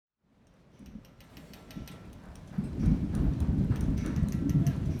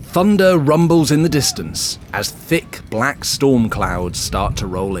Thunder rumbles in the distance as thick black storm clouds start to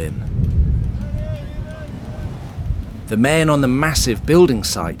roll in. The men on the massive building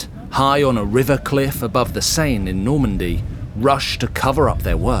site, high on a river cliff above the Seine in Normandy, rush to cover up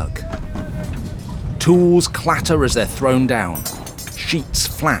their work. Tools clatter as they're thrown down. Sheets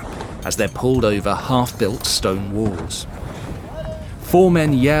flap as they're pulled over half-built stone walls.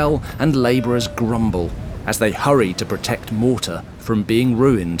 Foremen yell and labourers grumble as they hurry to protect mortar from being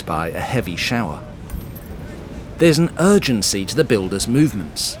ruined by a heavy shower. There's an urgency to the builders'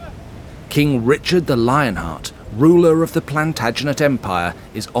 movements. King Richard the Lionheart, ruler of the Plantagenet Empire,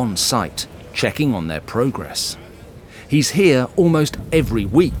 is on site, checking on their progress. He's here almost every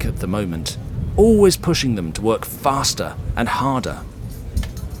week at the moment, always pushing them to work faster and harder.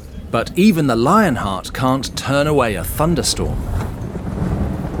 But even the Lionheart can't turn away a thunderstorm.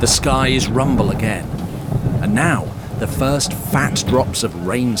 The skies rumble again, and now the first fat drops of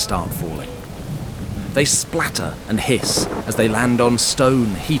rain start falling. They splatter and hiss as they land on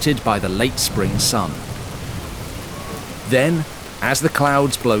stone heated by the late spring sun. Then, as the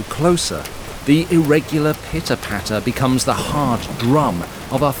clouds blow closer, the irregular pitter-patter becomes the hard drum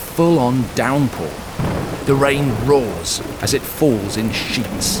of a full-on downpour. The rain roars as it falls in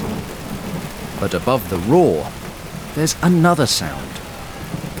sheets. But above the roar, there's another sound.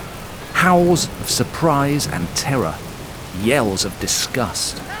 Howls of surprise and terror, yells of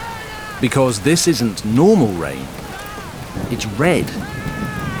disgust. Because this isn't normal rain. It's red.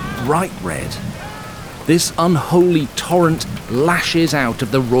 Bright red. This unholy torrent lashes out of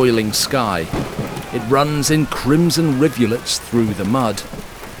the roiling sky. It runs in crimson rivulets through the mud.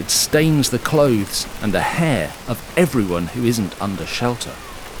 It stains the clothes and the hair of everyone who isn't under shelter.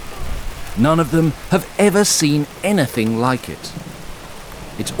 None of them have ever seen anything like it.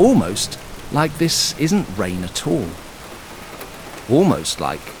 It's almost like this isn't rain at all. Almost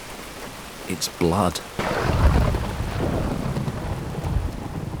like it's blood.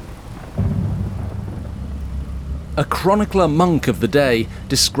 A chronicler monk of the day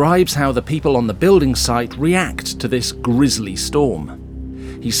describes how the people on the building site react to this grisly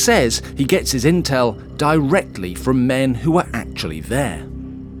storm. He says he gets his intel directly from men who were actually there.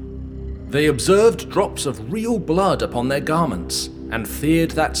 They observed drops of real blood upon their garments and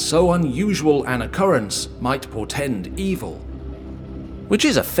feared that so unusual an occurrence might portend evil. Which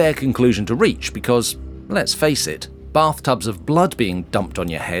is a fair conclusion to reach because, let's face it, bathtubs of blood being dumped on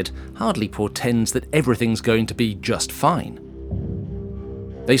your head hardly portends that everything's going to be just fine.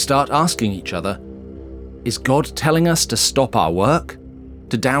 They start asking each other, is God telling us to stop our work?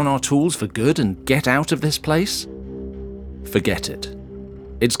 To down our tools for good and get out of this place? Forget it.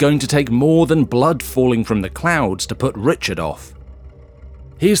 It's going to take more than blood falling from the clouds to put Richard off.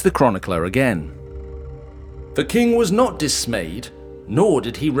 Here's the chronicler again. The king was not dismayed, nor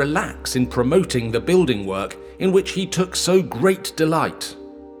did he relax in promoting the building work in which he took so great delight.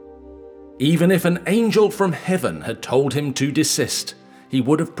 Even if an angel from heaven had told him to desist, he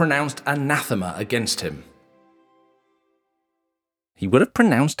would have pronounced anathema against him. He would have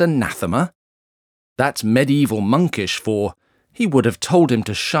pronounced anathema? That's medieval monkish for he would have told him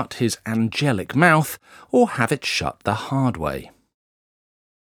to shut his angelic mouth or have it shut the hard way.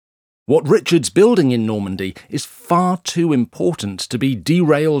 What Richard's building in Normandy is far too important to be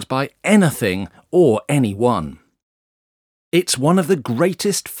derailed by anything or anyone. It's one of the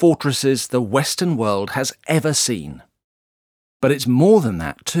greatest fortresses the Western world has ever seen. But it's more than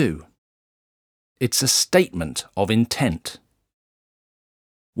that too. It's a statement of intent.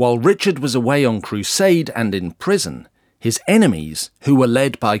 While Richard was away on crusade and in prison, his enemies, who were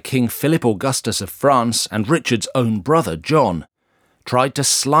led by King Philip Augustus of France and Richard's own brother John, tried to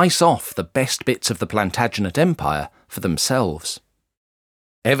slice off the best bits of the Plantagenet Empire for themselves.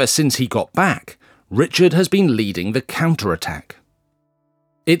 Ever since he got back, Richard has been leading the counterattack.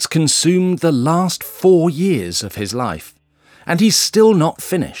 It's consumed the last 4 years of his life, and he's still not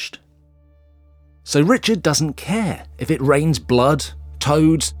finished. So Richard doesn't care if it rains blood,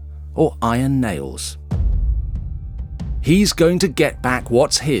 toads, or iron nails. He's going to get back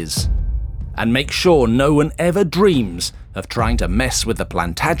what's his, and make sure no one ever dreams of trying to mess with the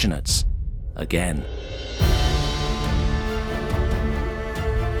Plantagenets again.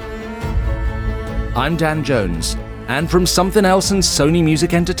 I'm Dan Jones, and from Something Else and Sony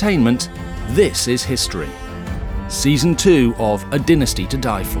Music Entertainment, this is History, Season 2 of A Dynasty to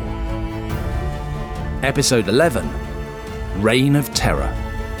Die For. Episode 11, Reign of Terror.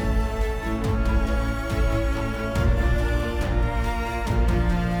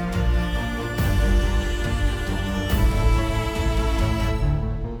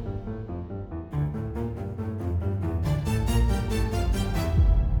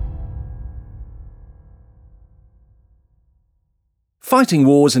 Fighting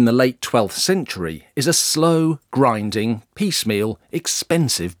wars in the late 12th century is a slow, grinding, piecemeal,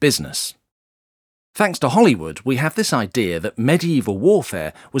 expensive business. Thanks to Hollywood, we have this idea that medieval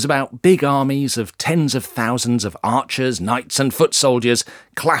warfare was about big armies of tens of thousands of archers, knights and foot soldiers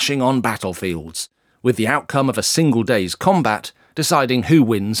clashing on battlefields, with the outcome of a single day's combat deciding who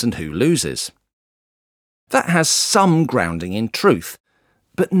wins and who loses. That has some grounding in truth,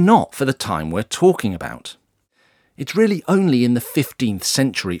 but not for the time we're talking about. It's really only in the 15th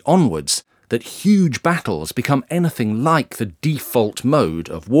century onwards that huge battles become anything like the default mode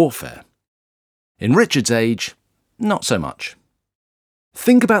of warfare. In Richard's age, not so much.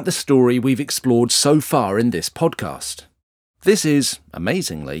 Think about the story we've explored so far in this podcast. This is,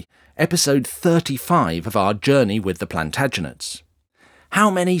 amazingly, episode 35 of our journey with the Plantagenets.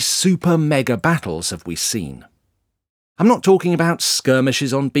 How many super-mega battles have we seen? I'm not talking about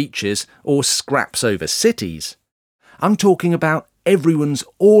skirmishes on beaches or scraps over cities. I'm talking about everyone's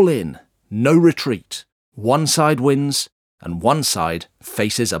all in, no retreat. One side wins, and one side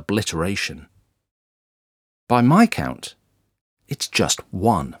faces obliteration. By my count, it's just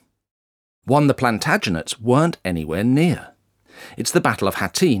one. One the Plantagenets weren't anywhere near. It's the Battle of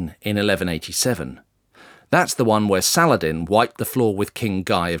Hattin in 1187. That's the one where Saladin wiped the floor with King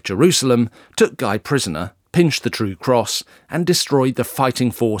Guy of Jerusalem, took Guy prisoner, pinched the True Cross, and destroyed the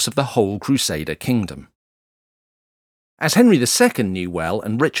fighting force of the whole Crusader kingdom. As Henry II knew well,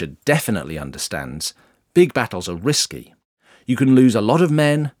 and Richard definitely understands, big battles are risky. You can lose a lot of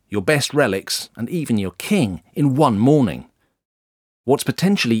men, your best relics, and even your king in one morning. What's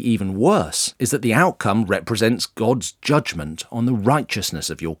potentially even worse is that the outcome represents God's judgment on the righteousness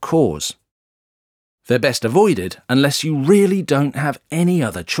of your cause. They're best avoided unless you really don't have any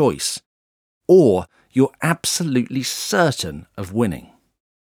other choice, or you're absolutely certain of winning.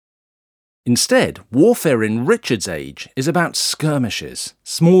 Instead, warfare in Richard's age is about skirmishes,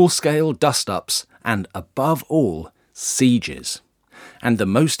 small-scale dust-ups, and, above all, sieges. And the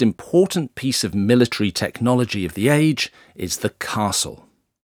most important piece of military technology of the age is the castle.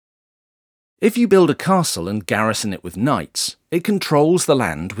 If you build a castle and garrison it with knights, it controls the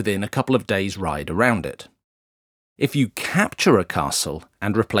land within a couple of days' ride around it. If you capture a castle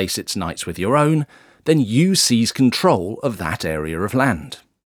and replace its knights with your own, then you seize control of that area of land.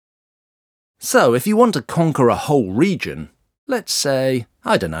 So if you want to conquer a whole region, let's say,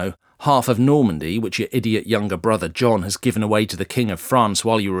 half of Normandy, which your idiot younger brother John has given away to the King of France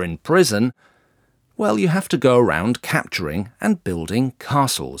while you were in prison, well, you have to go around capturing and building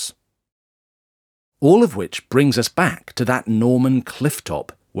castles. All of which brings us back to that Norman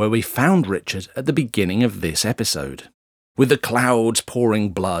clifftop where we found Richard at the beginning of this episode, with the clouds pouring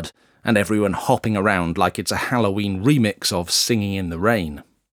blood and everyone hopping around like it's a Halloween remix of Singing in the Rain.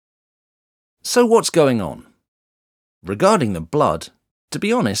 So what's going on? Regarding the blood, to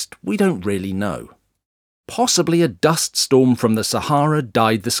be honest, we don't really know. Possibly a dust storm from the Sahara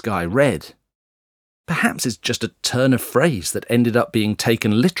dyed the sky red. Perhaps it's just a turn of phrase that ended up being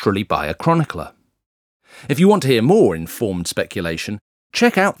taken literally by a chronicler. If you want to hear more informed speculation,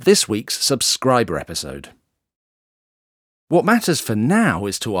 check out this week's subscriber episode. What matters for now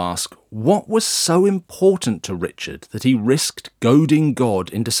is to ask, what was so important to Richard that he risked goading God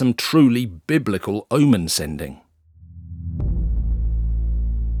into some truly biblical omen sending?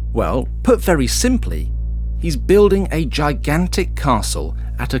 Well, put very simply, he's building a gigantic castle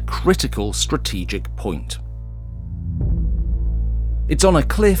at a critical strategic point. It's on a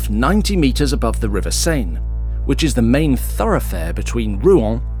cliff 90 metres above the River Seine, which is the main thoroughfare between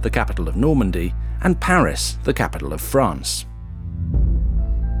Rouen, the capital of Normandy, and Paris, the capital of France.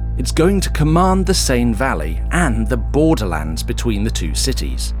 It's going to command the Seine Valley and the borderlands between the two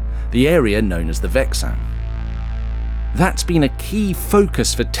cities, the area known as the Vexin. That's been a key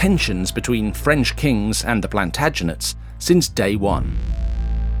focus for tensions between French kings and the Plantagenets since day one.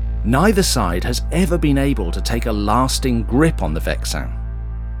 Neither side has ever been able to take a lasting grip on the Vexin.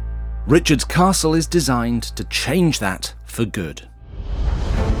 Richard's castle is designed to change that for good.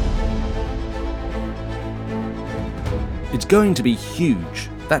 It's going to be huge,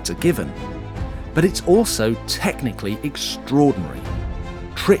 that's a given, but it's also technically extraordinary.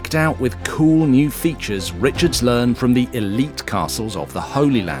 Tricked out with cool new features Richard's learned from the elite castles of the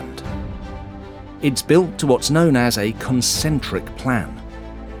Holy Land. It's built to what's known as a concentric plan.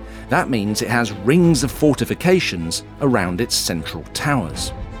 That means it has rings of fortifications around its central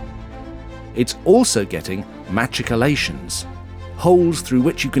towers. It's also getting machicolations, holes through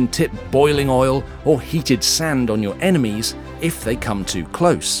which you can tip boiling oil or heated sand on your enemies if they come too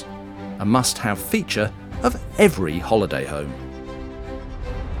close, a must-have feature of every holiday home.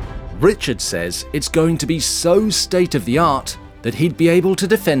 Richard says it's going to be so state-of-the-art, that he'd be able to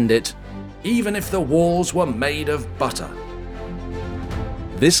defend it, even if the walls were made of butter.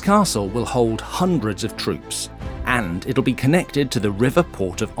 This castle will hold hundreds of troops, and it'll be connected to the river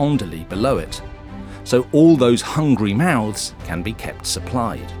port of Andely below it, so all those hungry mouths can be kept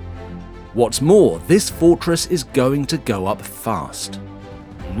supplied. What's more, this fortress is going to go up fast.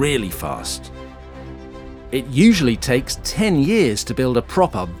 Really fast. It usually takes 10 years to build a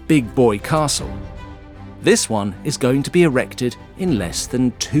proper big boy castle. This one is going to be erected in less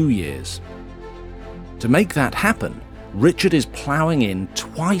than 2 years. To make that happen, Richard is ploughing in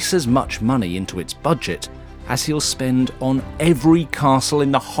twice as much money into its budget as he'll spend on every castle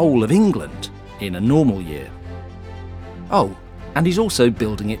in the whole of England in a normal year. Oh, and he's also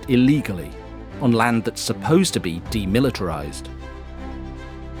building it illegally, on land that's supposed to be demilitarized.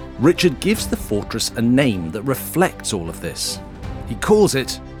 Richard gives the fortress a name that reflects all of this. He calls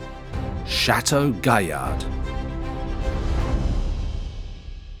it Chateau Gaillard.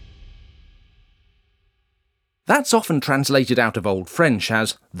 That's often translated out of Old French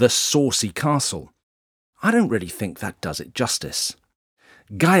as the saucy castle. I don't really think that does it justice.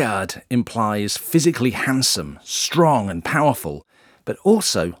 Gaillard implies physically handsome, strong and powerful, but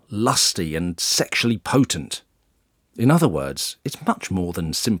also lusty and sexually potent. In other words, it's much more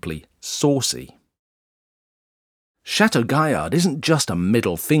than simply saucy. Chateau Gaillard isn't just a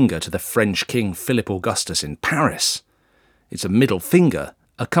middle finger to the French King Philip Augustus in Paris. It's a middle finger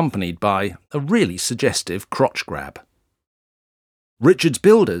accompanied by a really suggestive crotch grab. Richard's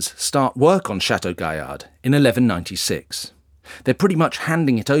builders start work on Chateau Gaillard in 1196. They're pretty much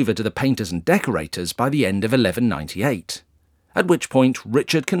handing it over to the painters and decorators by the end of 1198, at which point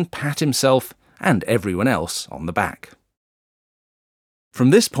Richard can pat himself and everyone else on the back.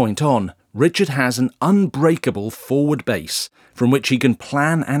 From this point on, Richard has an unbreakable forward base from which he can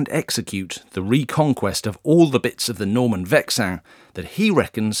plan and execute the reconquest of all the bits of the Norman Vexin that he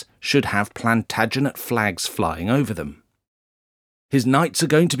reckons should have Plantagenet flags flying over them. His knights are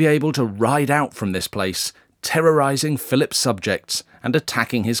going to be able to ride out from this place, terrorising Philip's subjects and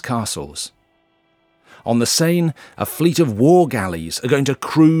attacking his castles. On the Seine, a fleet of war galleys are going to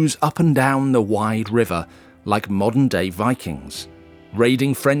cruise up and down the wide river like modern-day Vikings,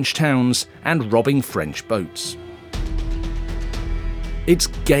 raiding French towns and robbing French boats. It's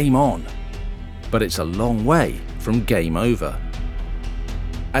game on, but it's a long way from game over.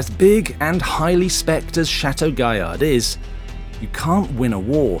 As big and highly specced as Chateau Gaillard is, you can't win a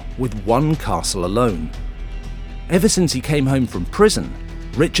war with one castle alone. Ever since he came home from prison,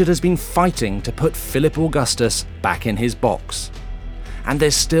 Richard has been fighting to put Philip Augustus back in his box. And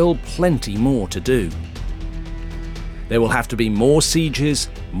there's still plenty more to do. There will have to be more sieges,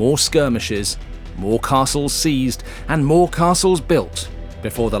 more skirmishes, more castles seized, and more castles built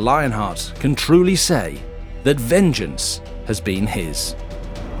before the Lionheart can truly say that vengeance has been his.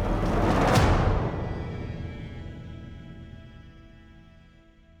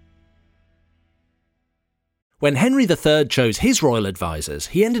 When Henry III chose his royal advisors,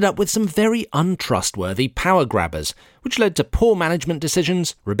 he ended up with some very untrustworthy power grabbers, which led to poor management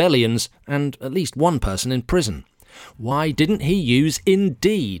decisions, rebellions, and at least one person in prison. Why didn't he use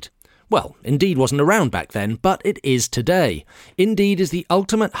Indeed? Well, Indeed wasn't around back then, but it is today. Indeed is the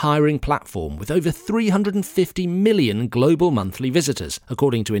ultimate hiring platform with over 350 million global monthly visitors,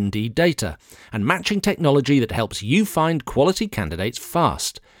 according to Indeed data, and matching technology that helps you find quality candidates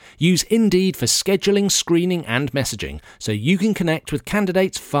fast. Use Indeed for scheduling, screening and messaging so you can connect with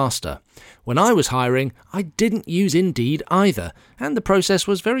candidates faster. When I was hiring, I didn't use Indeed either, and the process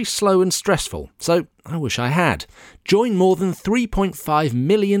was very slow and stressful, so I wish I had. Join more than 3.5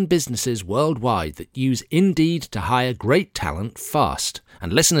 million businesses worldwide that use Indeed to hire great talent fast.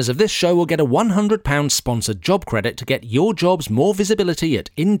 And listeners of this show will get a £100 sponsored job credit to get your jobs more visibility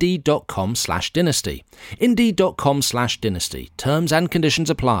at Indeed.com/dynasty. Indeed.com/dynasty. Terms and conditions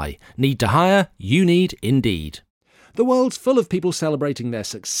apply. Need to hire? You need Indeed. The world's full of people celebrating their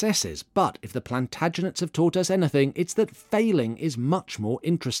successes, but if the Plantagenets have taught us anything, it's that failing is much more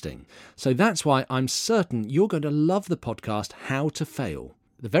interesting. So that's why I'm certain you're going to love the podcast How to Fail.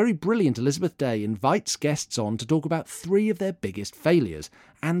 The very brilliant Elizabeth Day invites guests on to talk about 3 of their biggest failures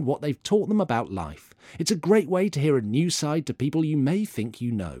and what they've taught them about life. It's a great way to hear a new side to people you may think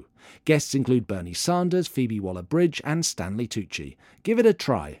you know. Guests include Bernie Sanders, Phoebe Waller-Bridge and Stanley Tucci. Give it a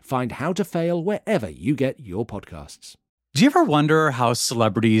try. Find How to Fail wherever you get your podcasts. Do you ever wonder how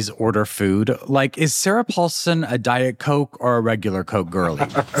celebrities order food? Like, is Sarah Paulson a Diet Coke or a regular Coke girlie?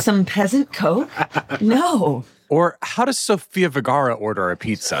 Some peasant Coke? No. Or how does Sofia Vergara order a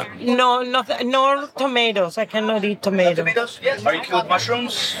pizza? No, nothing. No tomatoes. I cannot eat tomatoes. Yes. Are you cool with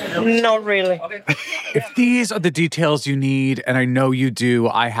mushrooms? Not really. If these are the details you need, and I know you do,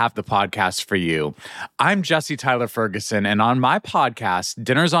 I have the podcast for you. I'm Jesse Tyler Ferguson, and on my podcast,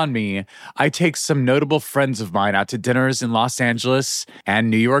 Dinners on Me, I take some notable friends of mine out to dinners in Los Angeles and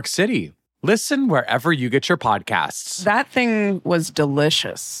New York City. Listen wherever you get your podcasts. That thing was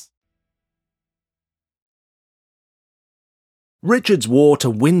delicious. Richard's war to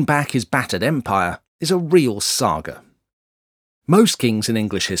win back his battered empire is a real saga. Most kings in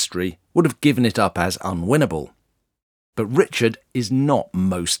English history would have given it up as unwinnable. But Richard is not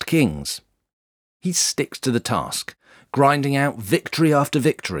most kings. He sticks to the task, grinding out victory after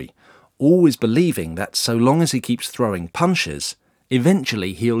victory, always believing that so long as he keeps throwing punches,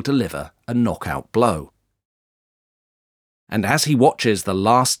 eventually he'll deliver a knockout blow. And as he watches the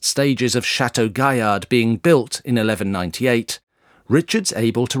last stages of Chateau Gaillard being built in 1198, Richard's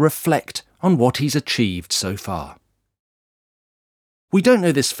able to reflect on what he's achieved so far. We don't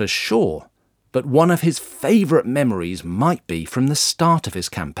know this for sure, but one of his favourite memories might be from the start of his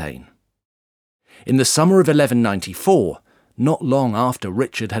campaign. In the summer of 1194, not long after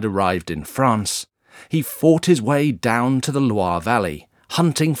Richard had arrived in France, he fought his way down to the Loire Valley,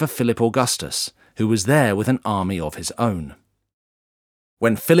 hunting for Philip Augustus, who was there with an army of his own.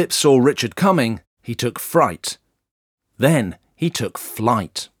 When Philip saw Richard coming, he took fright. Then he took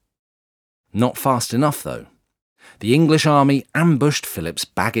flight. Not fast enough, though. The English army ambushed Philip's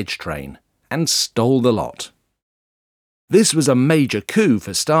baggage train and stole the lot. This was a major coup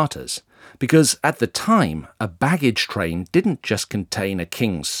for starters, because at the time, a baggage train didn't just contain a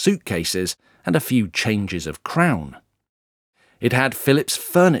king's suitcases and a few changes of crown. It had Philip's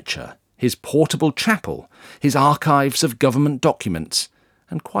furniture, his portable chapel, his archives of government documents,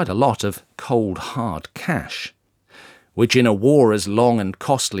 and quite a lot of cold hard cash, which in a war as long and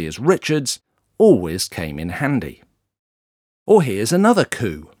costly as Richard's always came in handy. Or here's another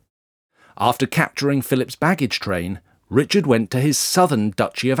coup. After capturing Philip's baggage train, Richard went to his southern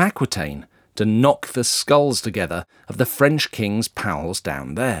Duchy of Aquitaine to knock the skulls together of the French king's pals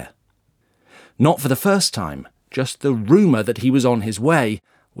down there. Not for the first time, just the rumour that he was on his way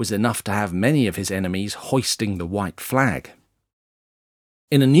was enough to have many of his enemies hoisting the white flag.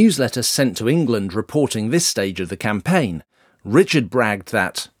 In a newsletter sent to England reporting this stage of the campaign, Richard bragged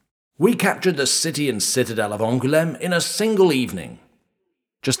that, "We captured the city and citadel of Angoulême in a single evening."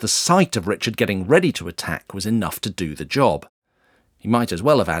 Just the sight of Richard getting ready to attack was enough to do the job. He might as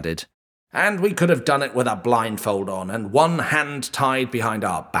well have added, "And we could have done it with a blindfold on and one hand tied behind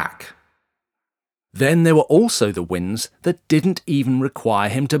our back." Then there were also the wins that didn't even require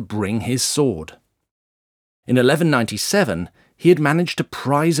him to bring his sword. In 1197, he had managed to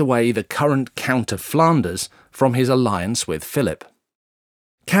prize away the current Count of Flanders from his alliance with Philip.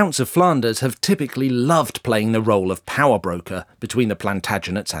 Counts of Flanders have typically loved playing the role of power broker between the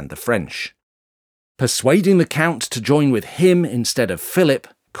Plantagenets and the French. Persuading the Count to join with him instead of Philip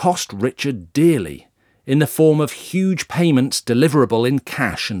cost Richard dearly, in the form of huge payments deliverable in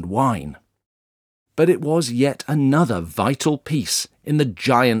cash and wine. But it was yet another vital piece in the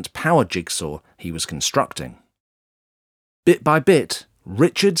giant power jigsaw he was constructing. Bit by bit,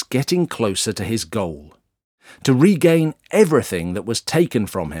 Richard's getting closer to his goal, to regain everything that was taken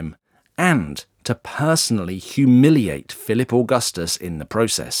from him and to personally humiliate Philip Augustus in the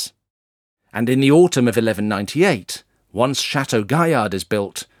process. And in the autumn of 1198, once Chateau Gaillard is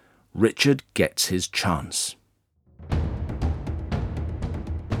built, Richard gets his chance.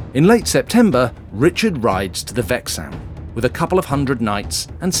 In late September, Richard rides to the Vexin with a couple of hundred knights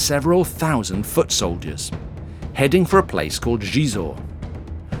and several thousand foot soldiers, heading for a place called Gisors.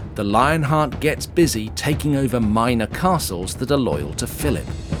 The Lionheart gets busy taking over minor castles that are loyal to Philip.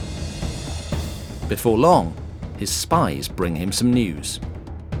 Before long, his spies bring him some news.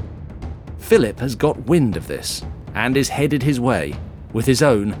 Philip has got wind of this and is headed his way with his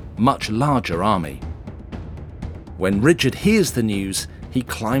own much larger army. When Richard hears the news, he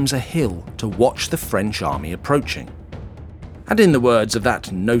climbs a hill to watch the French army approaching. And in the words of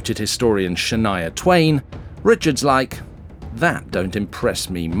that noted historian Shania Twain, Richard's like, "That don't impress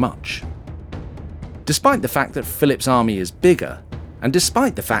me much." Despite the fact that Philip's army is bigger, and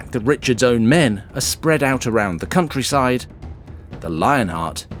despite the fact that Richard's own men are spread out around the countryside, the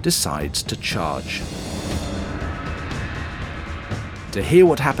Lionheart decides to charge. To hear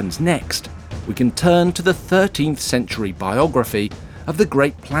what happens next, we can turn to the 13th century biography of the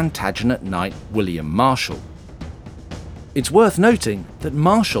great Plantagenet knight William Marshal. It's worth noting that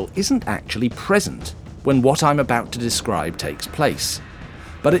Marshal isn't actually present when what I'm about to describe takes place.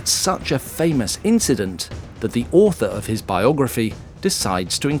 But it's such a famous incident that the author of his biography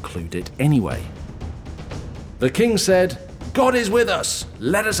decides to include it anyway. The king said, "God is with us,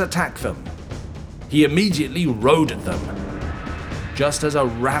 let us attack them." He immediately rode at them. Just as a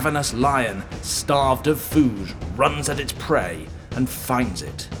ravenous lion, starved of food, runs at its prey and finds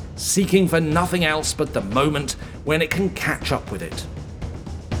it, seeking for nothing else but the moment when it can catch up with it.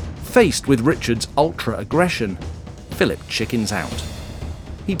 Faced with Richard's ultra-aggression, Philip chickens out.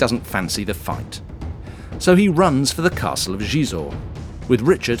 He doesn't fancy the fight. So he runs for the castle of Gisors, with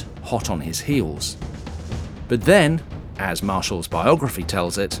Richard hot on his heels. But then, as Martial's biography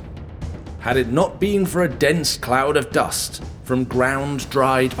tells it, had it not been for a dense cloud of dust from ground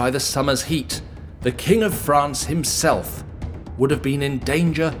dried by the summer's heat, the King of France himself would have been in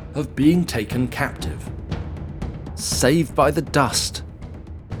danger of being taken captive. Saved by the dust.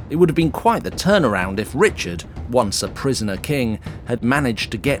 It would have been quite the turnaround if Richard, once a prisoner king, had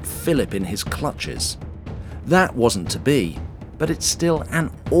managed to get Philip in his clutches. That wasn't to be, but it's still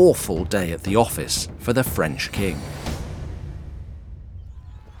an awful day at the office for the French king.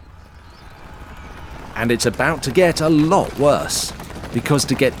 And it's about to get a lot worse, because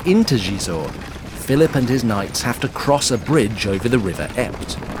to get into Gisors, Philip and his knights have to cross a bridge over the River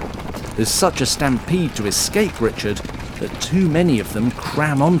Epte. There's such a stampede to escape Richard that too many of them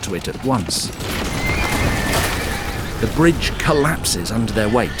cram onto it at once. The bridge collapses under their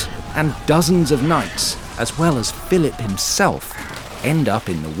weight, and dozens of knights, as well as Philip himself, end up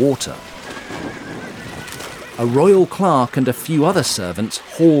in the water. A royal clerk and a few other servants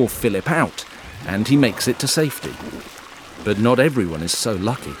haul Philip out, and he makes it to safety. But not everyone is so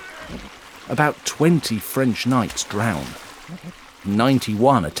lucky. About 20 French knights drown.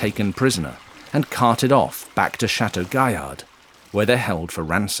 91 are taken prisoner and carted off back to Chateau Gaillard, where they're held for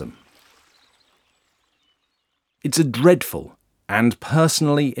ransom. It's a dreadful and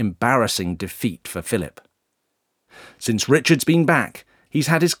personally embarrassing defeat for Philip. Since Richard's been back, he's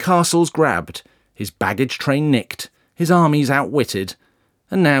had his castles grabbed, his baggage train nicked, his armies outwitted,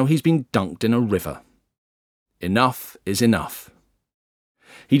 and now he's been dunked in a river. Enough is enough.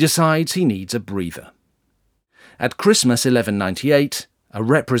 He decides he needs a breather. At Christmas 1198, a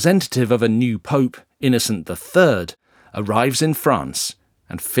representative of a new pope, Innocent III, arrives in France,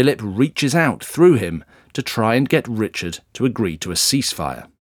 and Philip reaches out through him to try and get Richard to agree to a ceasefire.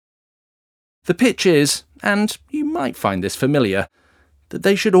 The pitch is, and you might find this familiar, that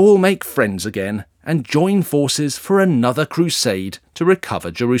they should all make friends again and join forces for another crusade to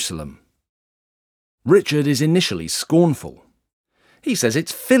recover Jerusalem. Richard is initially scornful. He says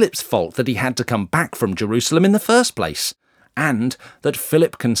it's Philip's fault that he had to come back from Jerusalem in the first place, and that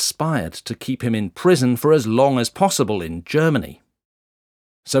Philip conspired to keep him in prison for as long as possible in Germany.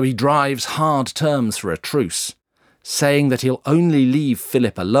 So he drives hard terms for a truce, saying that he'll only leave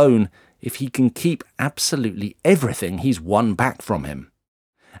Philip alone if he can keep absolutely everything he's won back from him,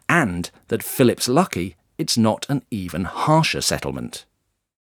 and that Philip's lucky it's not an even harsher settlement.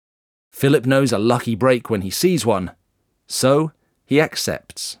 Philip knows a lucky break when he sees one, so he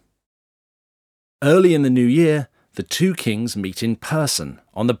accepts. Early in the new year, the two kings meet in person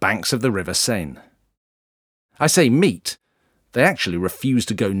on the banks of the River Seine. I say meet, they actually refuse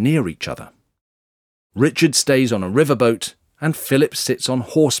to go near each other. Richard stays on a riverboat and Philip sits on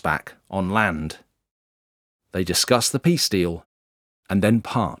horseback on land. They discuss the peace deal and then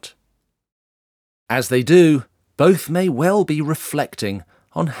part. As they do, both may well be reflecting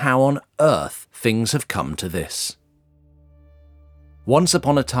on how on earth things have come to this. Once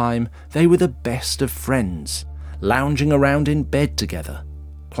upon a time, they were the best of friends, lounging around in bed together,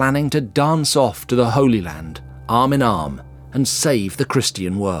 planning to dance off to the Holy Land, arm in arm, and save the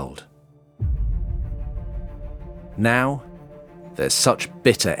Christian world. Now, they're such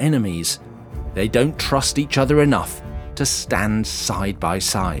bitter enemies, they don't trust each other enough to stand side by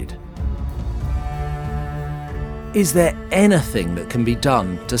side. Is there anything that can be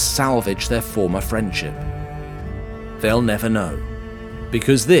done to salvage their former friendship? They'll never know,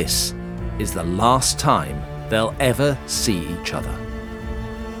 because this is the last time they'll ever see each other.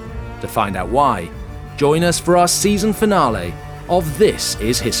 To find out why, join us for our season finale of This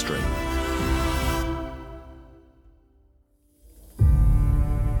Is History.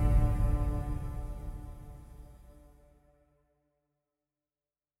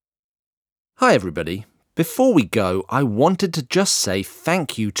 Hi everybody. Before we go, I wanted to just say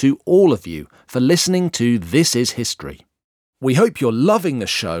thank you to all of you for listening to This Is History. We hope you're loving the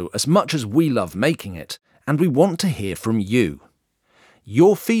show as much as we love making it, and we want to hear from you.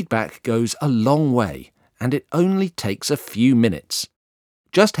 Your feedback goes a long way, and it only takes a few minutes.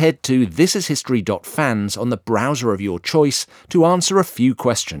 Just head to thisishistory.fans on the browser of your choice to answer a few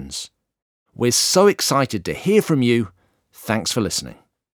questions. We're so excited to hear from you. Thanks for listening.